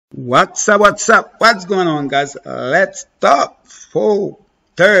What's up? What's up? What's going on, guys? Let's talk for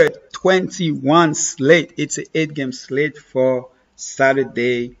third 21 slate. It's an 8-game slate for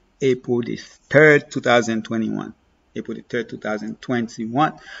Saturday, April the 3rd, 2021. April the 3rd,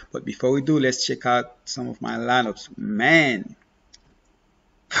 2021. But before we do, let's check out some of my lineups. Man,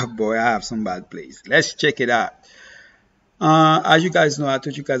 oh boy, I have some bad plays. Let's check it out. As you guys know, I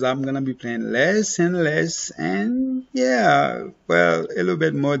told you guys I'm gonna be playing less and less, and yeah, well, a little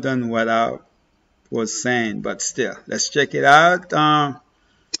bit more than what I was saying, but still, let's check it out.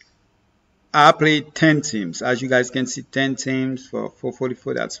 I played 10 teams. As you guys can see, 10 teams for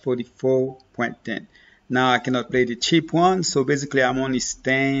 444, that's 44.10. Now I cannot play the cheap one, so basically I'm only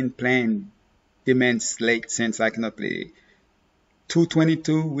staying playing the main slate since I cannot play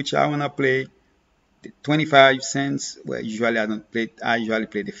 222, which I wanna play. 25 cents. Well, usually I don't play. I usually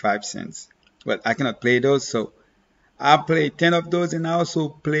play the 5 cents, but I cannot play those. So I play 10 of those, and I also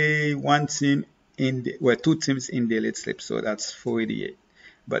play one team in the, well, 2 teams in the late slip. So that's 488.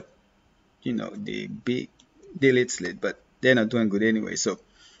 But you know, the big late slip, but they're not doing good anyway. So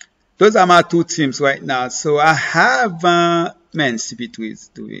those are my 2 teams right now. So I have man, CP2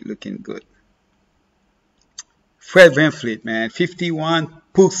 is looking good. Fred VanVleet, man,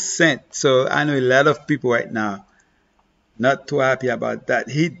 51%. So I know a lot of people right now not too happy about that.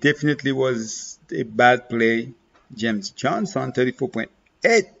 He definitely was a bad play. James Johnson,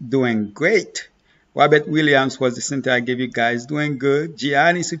 34.8, doing great. Robert Williams was the center I gave you guys, doing good.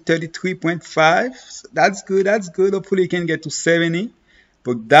 Giannis with 33.5. So that's good. That's good. Hopefully he can get to 70.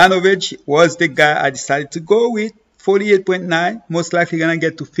 Bogdanovic was the guy I decided to go with, 48.9. Most likely gonna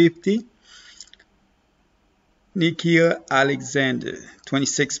get to 50. Nickeil Alexander,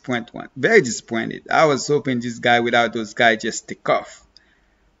 26.1. Very disappointed. I was hoping this guy without those guys just take off.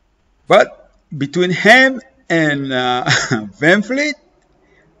 But between him and VanVleet,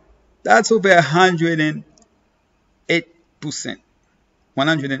 that's over 108%.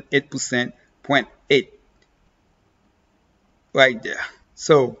 108.8 right there.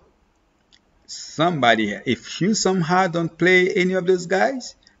 So somebody here, if you somehow don't play any of those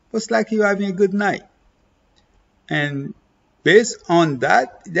guys, most likely you're having a good night. And based on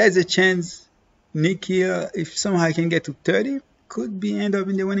that, there's a chance Nickeil, if somehow he can get to 30, could be end up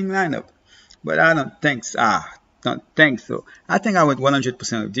in the winning lineup. But I don't think so. Don't think so. I think I went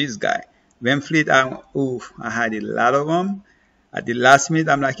 100% of this guy. VanVleet, I had a lot of them. At the last minute,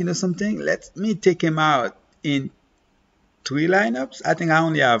 I'm like, you know something? Let me take him out in 3 lineups. I think I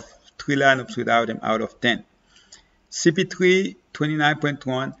only have 3 lineups without him out of 10. CP3,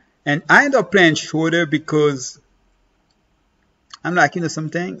 29.1. And I end up playing Schroeder because I'm like, you know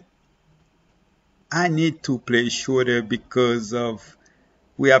something? I need to play Schroeder because of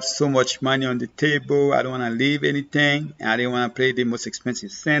we have so much money on the table. I don't want to leave anything. I didn't want to play the most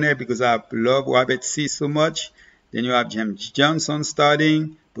expensive center because I love Robert C so much. Then you have James Johnson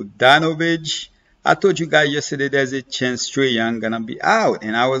starting, Bogdanovic. I told you guys yesterday there's a chance Trae Young gonna be out,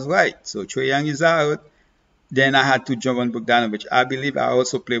 and I was right. So Trae Young is out. Then I had to jump on Bogdanovic. I believe I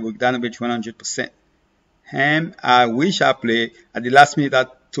also play Bogdanovic 100%. I wish I played. At the last minute, I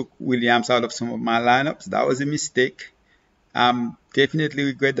took Williams out of some of my lineups. That was a mistake. Definitely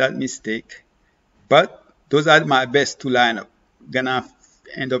regret that mistake. But those are my best 2 lineups. Gonna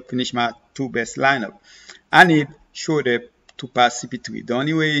end up finish my 2 best lineup. I need Schroeder to pass CP3. The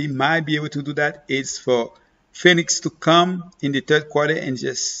only way he might be able to do that is for Phoenix to come in the 3rd quarter and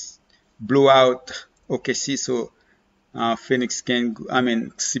just blow out OKC. So Phoenix can,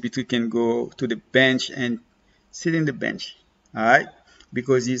 CP3 can go to the bench and sit in the bench, all right?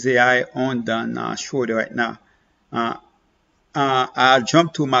 Because he's a high on than Schroeder right now. I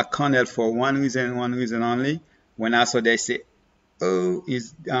jumped to McConnell for one reason only. When I saw they say, oh,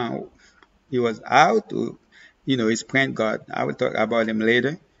 he was out, or, you know, his point guard. I will talk about him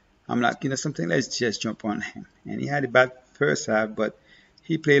later. I'm like, you know something, let's just jump on him. And he had a bad first half, but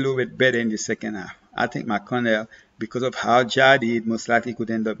he played a little bit better in the second half. I think McConnell, because of how Ja did, most likely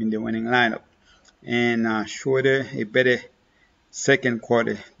could end up in the winning lineup. And Schroeder, a better second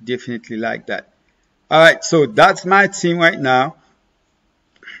quarter, definitely like that. Alright, so that's my team right now.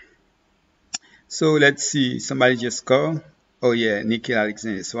 So let's see, somebody just called. Oh yeah, Nickeil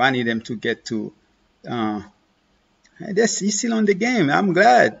Alexander. So I need them to get to, he's still on the game. I'm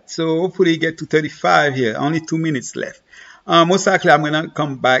glad. So hopefully he get to 35 here. Only 2 minutes left. Most likely I'm going to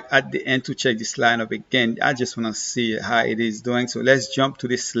come back at the end to check this lineup again. I just want to see how it is doing. So let's jump to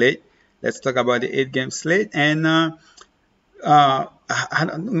the slate. Let's talk about the 8-game slate. And I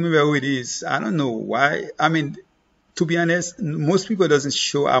don't remember who it is. I don't know why. I mean, to be honest, most people doesn't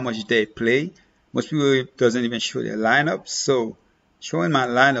show how much they play. Most people doesn't even show their lineup. So showing my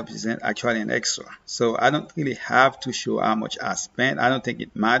lineup isn't actually an extra. So I don't really have to show how much I spent. I don't think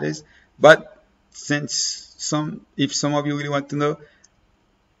it matters. But if some of you really want to know,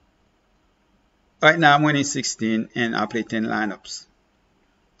 right now I'm winning 16 and I play 10 lineups.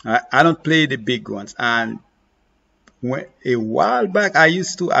 I don't play the big ones. And a while back I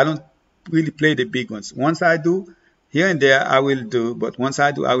used to. I don't really play the big ones. Once I do, here and there I will do. But once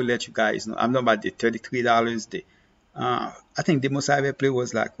I do, I will let you guys know. I'm not about the $33. I think the most I ever played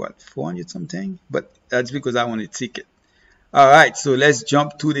was like what, 400 something. But that's because I want a ticket. All right, so let's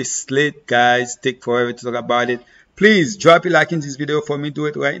jump to the slate, guys. Take forever to talk about it. Please drop a like in this video for me. Do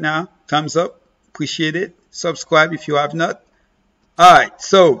it right now. Thumbs up. Appreciate it. Subscribe if you have not. All right,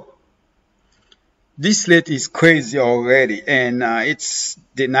 so this slate is crazy already, and it's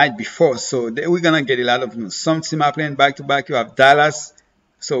the night before, so we're gonna get a lot of news. Some team are playing back to back. You have Dallas,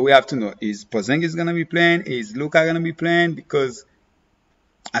 so we have to know, is Porzingis gonna be playing? Is Luka gonna be playing? Because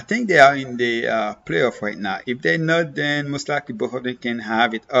I think they are in the playoff right now. If they're not, then most likely both of them can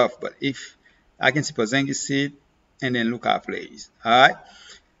have it off. But if I can see Porzingis sit and then Luka plays, all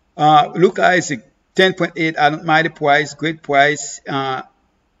right. Luka is a 10.8. I don't mind the price, great price.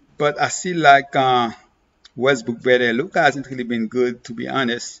 But I still like Westbrook better. Luka hasn't really been good, to be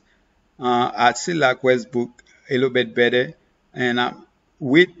honest. I still like Westbrook a little bit better, and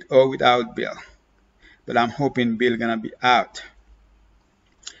with or without Bill. But I'm hoping Bill gonna be out.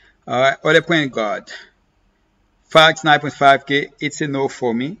 All right, other point guard. Fox 9.5K. It's a no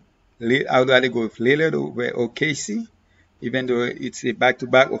for me. I would rather go with Lillard over OKC, even though it's a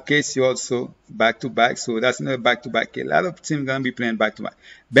back-to-back. OKC also back-to-back, so that's another back-to-back. A lot of teams gonna be playing back-to-back.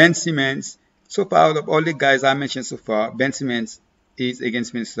 Ben Simmons. So far, out of all the guys I mentioned so far, Ben Simmons is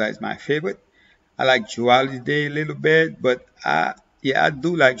against Minnesota is my favorite. I like Joel Holiday a little bit, but yeah, I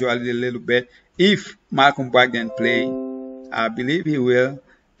do like Joel Holiday a little bit. If Malcolm Brogdon play, I believe he will.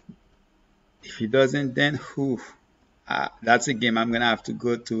 If he doesn't, then that's a game I'm gonna have to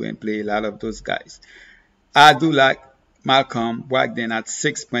go to and play a lot of those guys. I do like Malcolm Brogdon at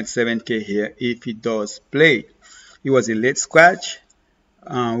 6.7K here if he does play. He was a late scratch.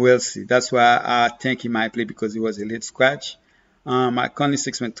 We'll see. That's why I think he might play, because he was a late scratch. Conley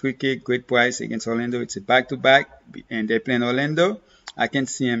 6.3K, great price against Orlando. It's a back-to-back, and they're playing Orlando. I can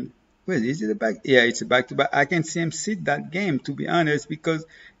see him. Wait, is it a back? Yeah, it's a back-to-back. I can see him sit that game, to be honest, because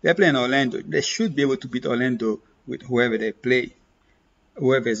they're playing Orlando. They should be able to beat Orlando with whoever they play,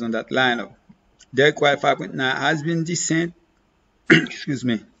 whoever is on that lineup. Derek White 5.9 has been decent. Excuse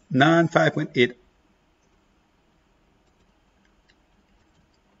me. None 5.8.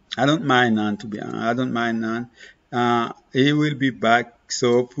 I don't mind none, to be honest. I don't mind none. He will be back,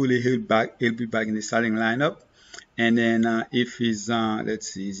 so hopefully he'll be back in the starting lineup. And then if he's let's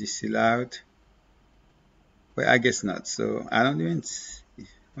see, is he still out? Well, I guess not. So I don't even see.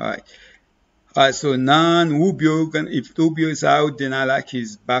 All right. So none. Rubio. If Rubio is out, then I like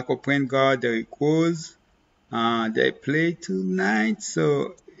his backup point guard, Derrick Rose. They play tonight,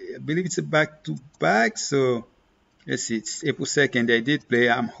 so I believe it's a back-to-back. So let's see, it's April 2nd. They did play.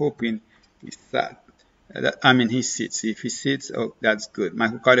 I'm hoping he sits. If he sits, oh, that's good.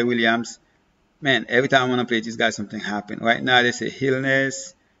 Michael Carter Williams. Man, every time I want to play this guy, something happens. Right now, they say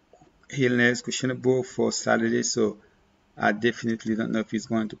illness, questionable for Saturday. So I definitely don't know if he's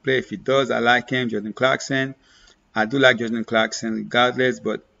going to play. If he does, I like him. Jordan Clarkson. I do like Jordan Clarkson regardless,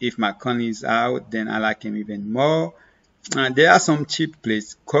 but if McConnell is out, then I like him even more. There are some cheap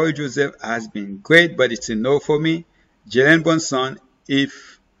plays. Corey Joseph has been great, but it's a no for me. Jalen Brunson,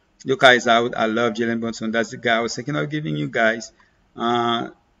 if Luka is out, I love Jalen Brunson. That's the guy I was thinking of giving you guys.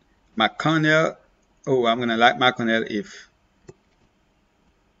 McConnell, oh, I'm going to like McConnell if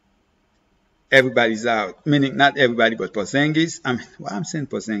everybody's out. Meaning not everybody, but Porzingis. I'm saying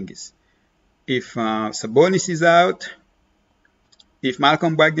Porzingis. If Sabonis is out, if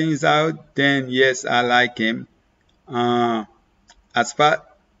Malcolm Brogdon is out, then yes, I like him. As far as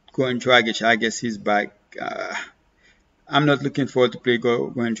Goran Dragic, I guess he's back. I'm not looking forward to play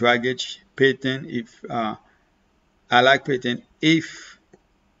Goran Dragic. Peyton, if I like Peyton, if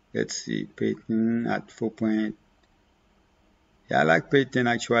let's see, Peyton at 4 point. Yeah, I like Peyton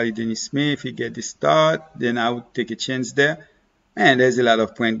actually. Dennis Smith, if he get the start, then I would take a chance there. And there's a lot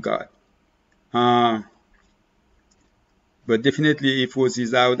of point guard. But definitely if Rose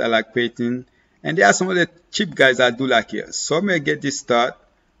is out, I like Peyton. And there are some of the cheap guys I do like here. Some may get this start.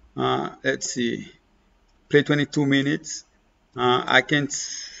 Let's see. Play 22 minutes. I can't.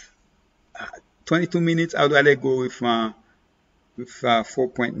 22 minutes, I would rather go with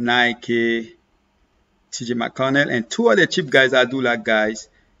 4.9K TJ McConnell. And two other cheap guys I do like, guys,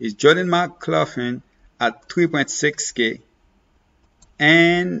 is Jordan McLaughlin at 3.6K.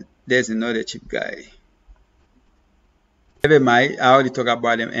 And there's another cheap guy. Never mind, I already talked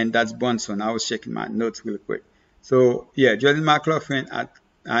about him, and that's Bunson. I was checking my notes real quick. So, yeah, Jordan McLaughlin,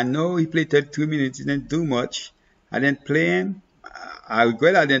 I know he played 33 minutes, he didn't do much. I didn't play him. I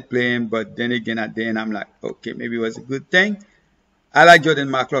regret I didn't play him, but then again, at the end, I'm like, okay, maybe it was a good thing. I like Jordan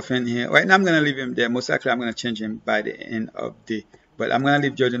McLaughlin here. Right now, I'm going to leave him there. Most likely, I'm going to change him by the end of the. But I'm going to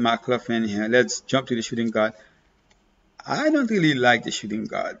leave Jordan McLaughlin here. Let's jump to the shooting guard. I don't really like the shooting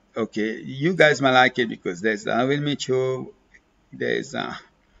guard. Okay, you guys might like it because there's Donovan Mitchell. There's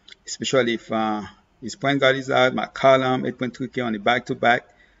especially if his point guard is out, McCollum 8.3K on the back-to-back.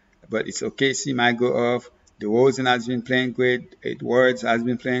 But it's okay. C might go off. DeRozan has been playing great. Edwards has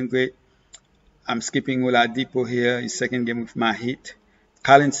been playing great. I'm skipping Oladipo here. His second game with my Heat.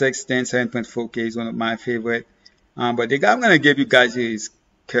 Colin Sexton 7.4K is one of my favorite. But the guy I'm gonna give you guys here is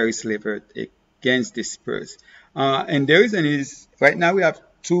Caris LeVert against the Spurs. And the reason is right now we have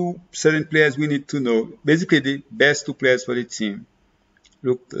two certain players we need to know. Basically, the best two players for the team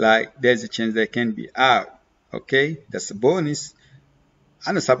look like there's a chance they can be out. Okay, that's a bonus.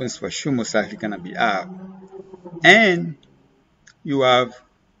 I know something's for sure most likely gonna be out. And you have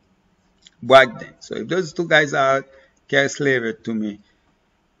Brogdon. So if those two guys are out, Caris LeVert to me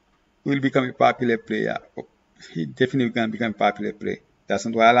will become a popular player. He definitely gonna become a popular player. That's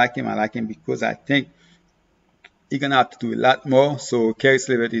not why I like him. I like him because I think he's gonna have to do a lot more. So Caris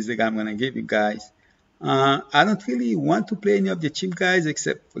LeVert is the guy I'm gonna give you guys. I don't really want to play any of the cheap guys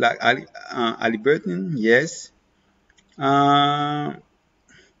except like Ali Burton, yes.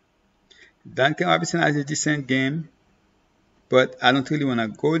 Duncan Robinson has a decent game, but I don't really want to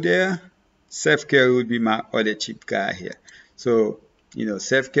go there. Seth Curry would be my other cheap guy here. So, you know,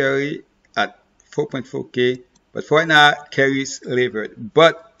 Seth Curry at 4.4K, but for right now, Caris LeVert.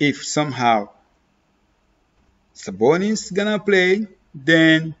 But if somehow Sabonis gonna play,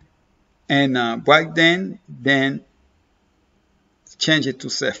 then and Brogdon, then change it to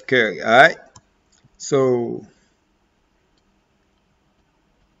Seth Curry. All right. So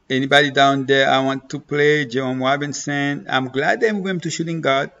anybody down there I want to play? Jerome Robinson. I'm glad they moved him to shooting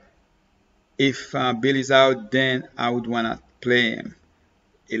guard. If Billy's out, then I would want to play him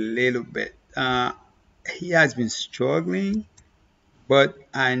a little bit. He has been struggling, but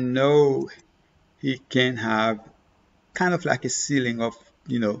I know he can have kind of like a ceiling of,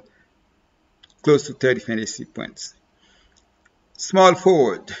 you know, close to 30 fantasy points. Small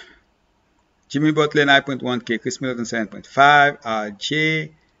forward. Jimmy Butler 9.1K, Chris Middleton 7.5,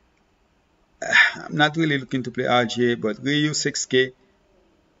 RJ. I'm not really looking to play RJ, but Ryu 6K.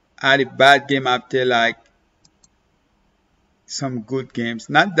 Had a bad game after like some good games.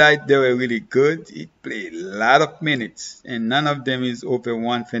 Not that they were really good. He played a lot of minutes, and none of them is over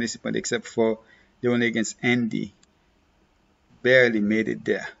one fantasy point except for the one against Andy. Barely made it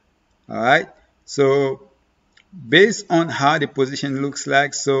there. All right. So based on how the position looks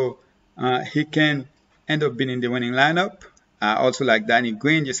like, so he can end up being in the winning lineup. I also like Danny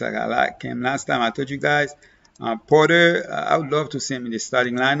Green, just like I like him last time. I told you guys. Porter, I would love to see him in the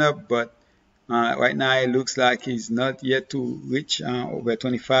starting lineup, but right now it looks like he's not yet to reach over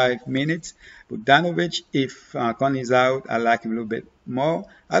 25 minutes. Bogdanovic, if Conley's out, I like him a little bit more.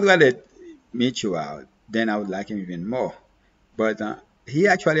 I'd rather Mitchell out, then I would like him even more. But he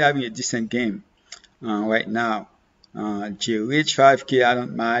actually having a decent game right now. J Rich 5K, I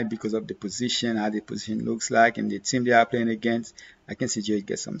don't mind because of the position, how the position looks like, and the team they are playing against. I can see J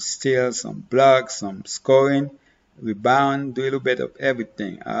get some steals, some blocks, some scoring, rebound, do a little bit of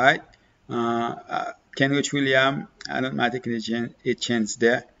everything. All right. Kenrich Williams, I don't mind taking a chance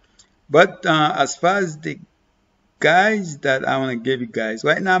there. But as far as the guys that I want to give you guys,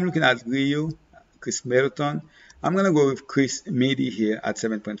 right now I'm looking at Ryu, Chris Middleton. I'm going to go with Chris Midi here at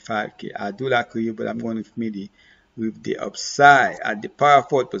 7.5K. I do like Ryu, but I'm going with Midi with the upside. At the power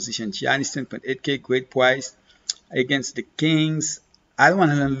forward position, Giannis 10.8K, great price against the Kings. I don't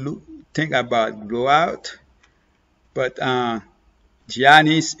want to think about blowout, but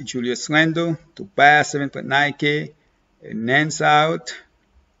Giannis, Julius Randle, Tobias 7.9K, Nance out.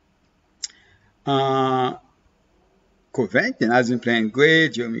 Covington has been playing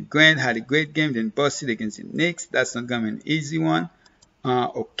great. Jeremy Grant had a great game, then busted against the Knicks. That's not going to be an easy one.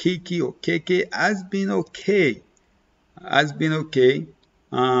 Okeke has been okay.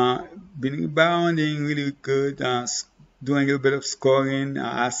 Been rebounding really good. Doing a little bit of scoring,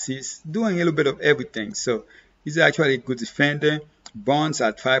 assists, doing a little bit of everything. So he's actually a good defender. Bonds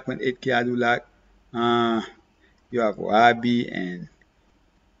at 5.8K. I do like. You have Wabi and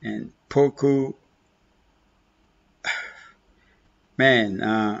Poku. Man,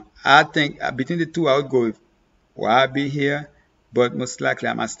 I think between the two, I would go with Wabi here. but most likely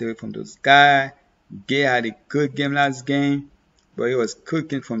I must stay away from those guys. Gay had a good game last game, but he was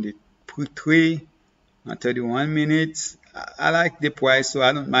cooking from the 3 31 minutes. I like the price, so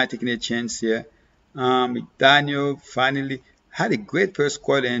I don't mind taking a chance here. McDaniel finally had a great first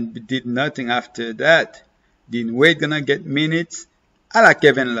quarter and did nothing after that. Didn't Wade gonna get minutes? I like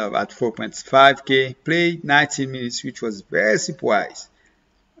Kevin Love at 4.5K. Played 19 minutes, which was very surprised.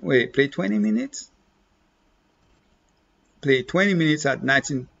 Wait, played 20 minutes? Played 20 minutes at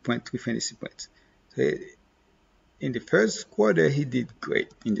 19.3 fantasy points. So in the first quarter, he did great.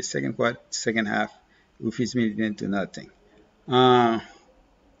 In the second half, with his minutes didn't do nothing.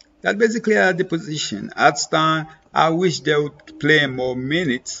 That basically had the position. At Stan, I wish they would play more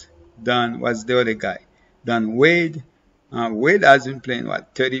minutes than was the other guy, than Wade. Wade has been playing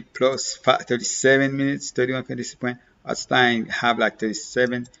what 30 plus 37 minutes, 31 fantasy points. At Stein have like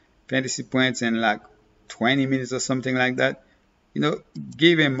 37 fantasy points and like 20 minutes or something like that. You know,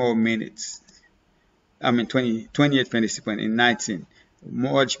 give him more minutes. I mean 28 fantasy points in 19.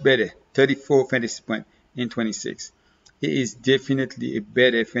 Much better. 34 fantasy points in 26. He is definitely a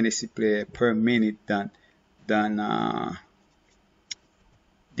better fantasy player per minute than the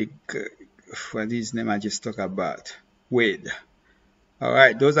what is his name I just talked about, Wade. All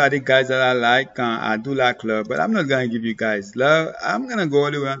right, those are the guys that I like. I do like Love, but I'm not gonna give you guys Love. I'm gonna go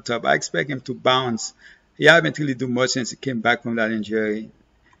all the way on top. I expect him to bounce. He haven't really done much since he came back from that injury,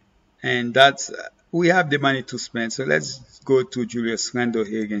 and that's we have the money to spend. So let's go to Julius Randle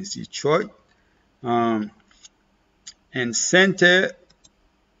here against Detroit. And center,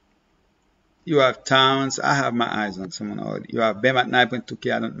 you have Towns. I have my eyes on someone already. You have Bam at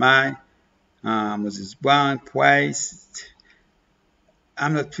 9.2K. I don't mind. Moses Brown, Price.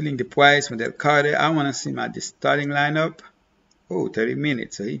 I'm not feeling the price with Del Carter. I want to see him at the starting lineup. Oh, 30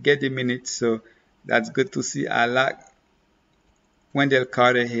 minutes. So he get the minutes. So that's good to see. I like Wendell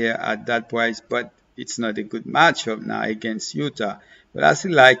Carter here at that price, but it's not a good matchup now against Utah. But I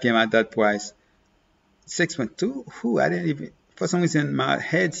still like him at that price. 6.2. Who I didn't even. For some reason, my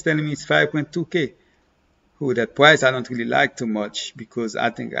head's telling me it's 5.2K. Who that price I don't really like too much because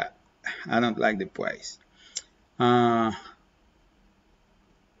I think I don't like the price.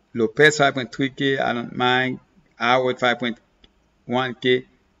 Lopez 5.3K. I don't mind. Howard 5.1K.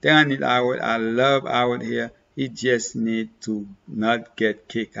 Then I need Howard. I love Howard here. He just need to not get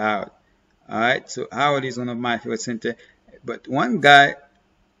kicked out. Alright, so Howard is one of my favorite center. But one guy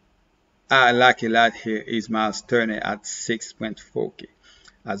I like a lot here is Miles Turner at 6.4K.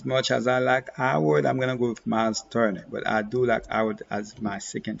 As much as I like Howard, I'm going to go with Miles Turner. But I do like Howard as my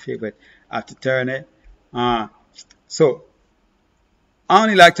second favorite after Turner. So, I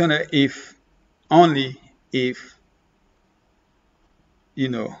only like Turner only if, you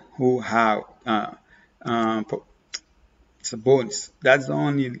know, who have, it's a bonus. That's the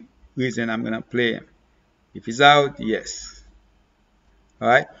only reason I'm going to play him. If he's out, yes.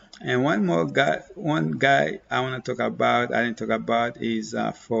 Alright. And one guy I want to talk about, I didn't talk about is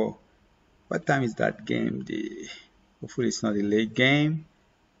for, what time is that game? Hopefully it's not a late game.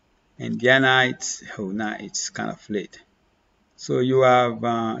 Indiana, it's kind of late. So you have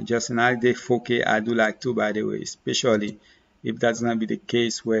Justin Holiday 4K. I do like too, by the way, especially if that's going to be the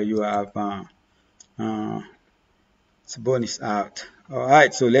case where you have Sabonis out.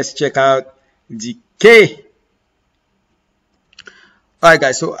 Alright, so let's check out the K. Alright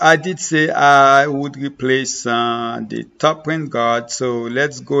guys, so I did say I would replace the top point guard. So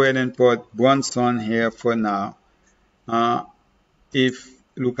let's go ahead and put Brunson here for now. If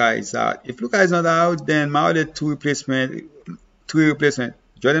Luka is out. If Luka is not out, then my other three replacement,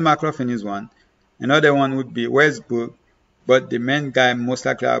 Jordan McLaughlin is one. Another one would be Westbrook. But the main guy most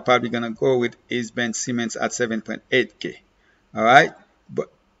likely I'm probably going to go with is Ben Simmons at 7.8K. Alright,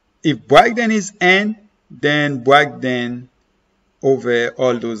 but if Brogdon is in, then Brogdon over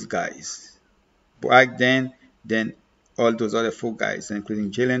all those guys. Brogdon, then all those other four guys,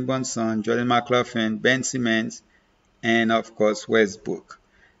 including Jalen Brunson, Jordan McLaughlin, Ben Simmons, and of course Westbrook.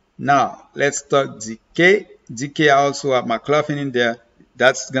 Now, let's talk DK. DK I also have McLaughlin in there.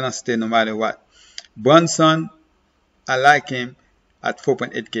 That's going to stay no matter what. Brunson, I like him at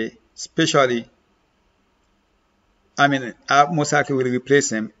 4.8K, especially, I mean, I most likely will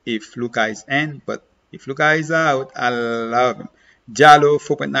replace him if Luka is in, but if Luka is out, I love him. Jallo,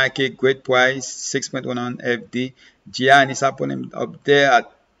 4.9K, great price, 6.1 on FD. Giannis, I put him up there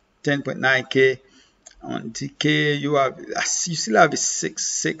at 10.9K. On DK, you still have a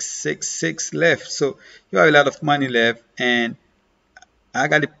 6 left, so you have a lot of money left, and I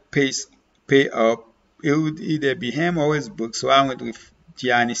got to pay up. It would either be him or Westbrook, so I went with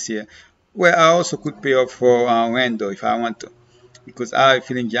Giannis here. Well, I also could pay up for Randle if I want to. because I have a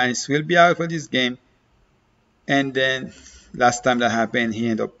feeling Giannis will be out for this game. And then last time that happened, he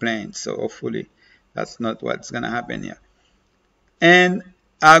ended up playing. So hopefully that's not what's gonna happen here. And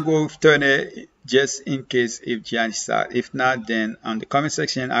I'll go with Turner just in case if Giannis start. If not, then on the comment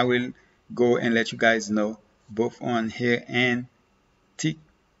section I will go and let you guys know both on here and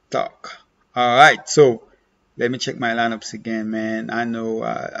TikTok. All right, so let me check my lineups again, man. I know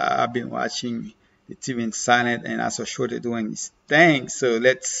I've been watching the TV in silent, and I saw Schroeder doing his thing. So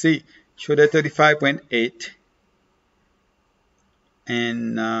let's see. Schroeder 35.8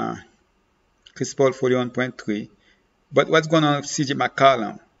 and Chris Paul 41.3. But what's going on with CJ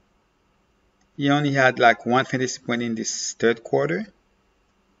McCollum? He only had like one fantasy point in this third quarter.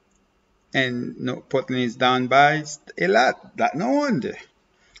 And no, Portland is down by a lot. No wonder.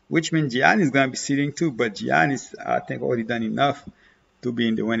 Which means Giannis is going to be sitting too. But Giannis, I think, already done enough to be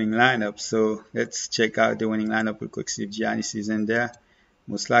in the winning lineup. So let's check out the winning lineup real quick. See if Giannis is in there.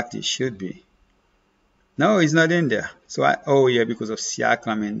 Most likely it should be. No, he's not in there. So oh yeah, because of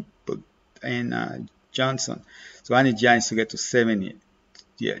Siakam and Johnson. So I need Giannis to get to 70.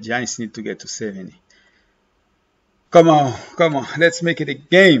 Yeah, Giannis need to get to 70. Come on, come on. Let's make it a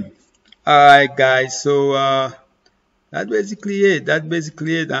game. Alright guys, so that's basically it. That's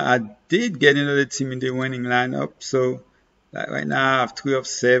basically it. I did get another team in the winning lineup. So like right now I have 3 of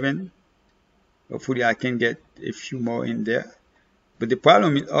 7. Hopefully I can get a few more in there. But the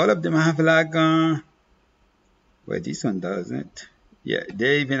problem is all of them have like well, this one doesn't. Yeah,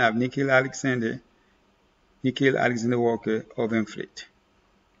 they even have Nickel Alexander Walker, or Van Fleet.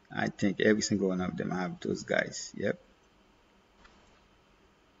 I think every single one of them have those guys. Yep.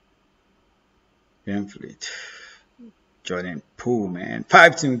 Van Fleet. Jordan Poole, man.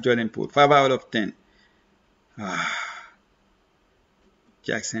 5 team Jordan Poole. 5 out of 10.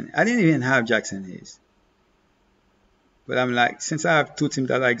 Jackson. I didn't even have Jackson Hayes. But I'm like, since I have 2 teams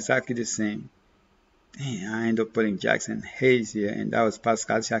that are exactly the same, dang, I end up putting Jackson Hayes here, and that was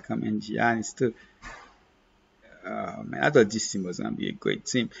Pascal Siakam and Giannis too. Man, I thought this team was gonna be a great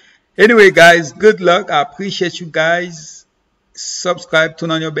team. Anyway, guys, good luck. I appreciate you guys. Subscribe,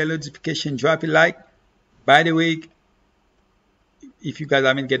 turn on your bell notification, drop a like. By the way, if you guys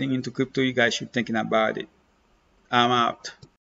haven't getting into crypto, you guys should thinking about it. I'm out.